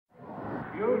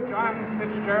You, John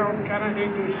Fitzgerald Kennedy,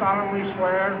 do solemnly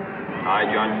swear. I,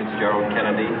 John Fitzgerald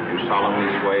Kennedy, do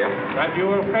solemnly swear. That you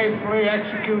will faithfully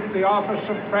execute the office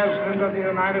of President of the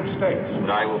United States. That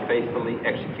I will faithfully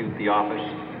execute the office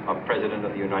of President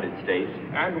of the United States.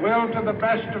 And will, to the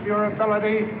best of your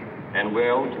ability. And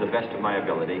will, to the best of my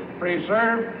ability.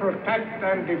 Preserve, protect,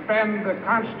 and defend the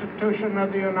Constitution of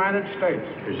the United States.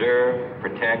 Preserve,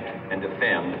 protect, and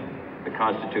defend the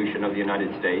Constitution of the United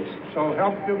States. So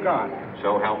help you God.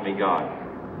 So help me God.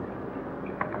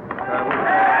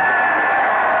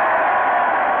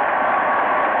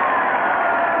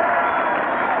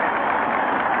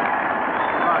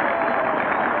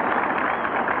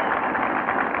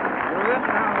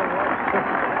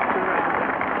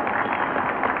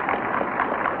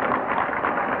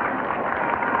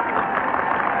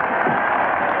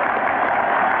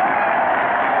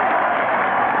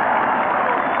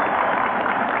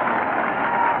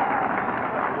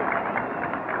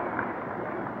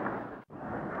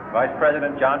 Vice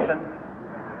President Johnson,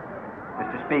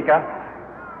 Mr. Speaker,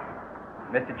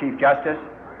 Mr. Chief Justice,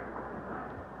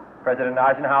 President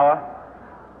Eisenhower,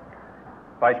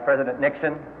 Vice President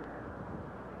Nixon,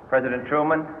 President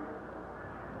Truman,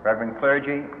 Reverend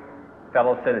clergy,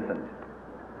 fellow citizens.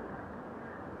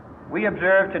 We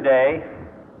observe today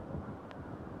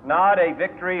not a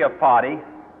victory of party,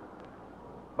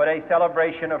 but a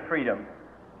celebration of freedom,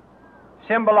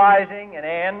 symbolizing an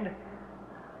end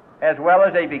as well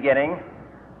as a beginning,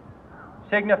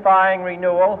 signifying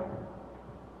renewal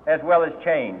as well as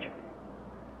change.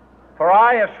 For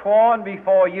I have sworn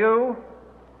before you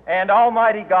and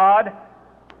Almighty God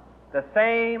the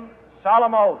same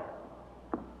solemn oath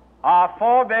our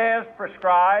forebears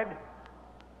prescribed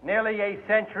nearly a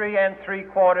century and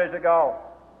 3/4 ago.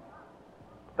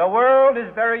 The world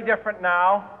is very different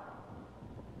now,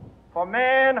 for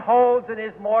man holds in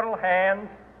his mortal hands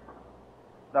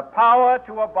the power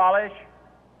to abolish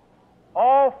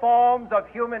all forms of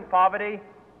human poverty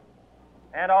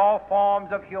and all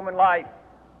forms of human life.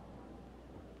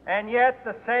 And yet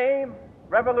the same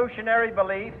revolutionary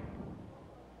beliefs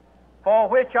for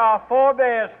which our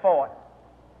forebears fought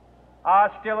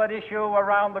are still at issue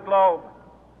around the globe.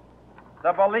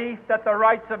 The belief that the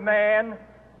rights of man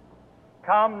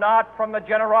come not from the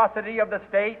generosity of the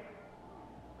state,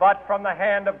 but from the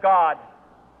hand of God.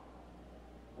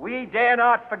 We dare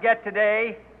not forget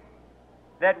today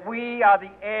that we are the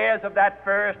heirs of that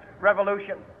first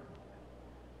revolution.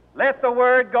 Let the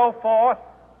word go forth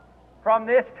from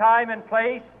this time and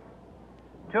place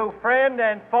to friend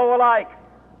and foe alike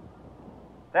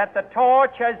that the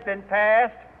torch has been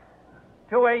passed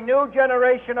to a new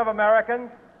generation of Americans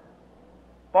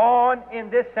born in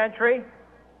this century,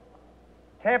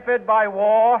 tempered by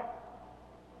war,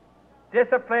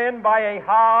 disciplined by a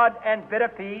hard and bitter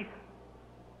peace,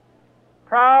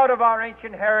 proud of our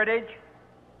ancient heritage,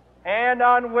 and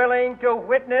unwilling to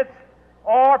witness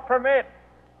or permit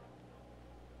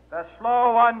the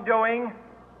slow undoing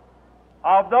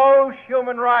of those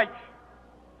human rights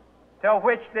to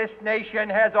which this nation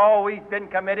has always been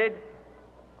committed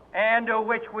and to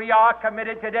which we are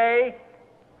committed today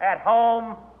at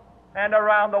home and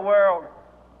around the world.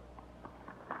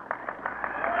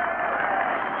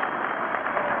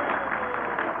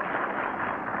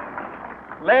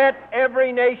 Let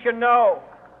every nation know,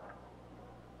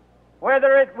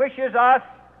 whether it wishes us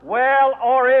well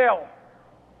or ill,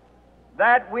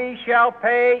 that we shall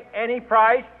pay any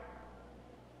price,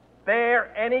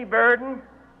 bear any burden,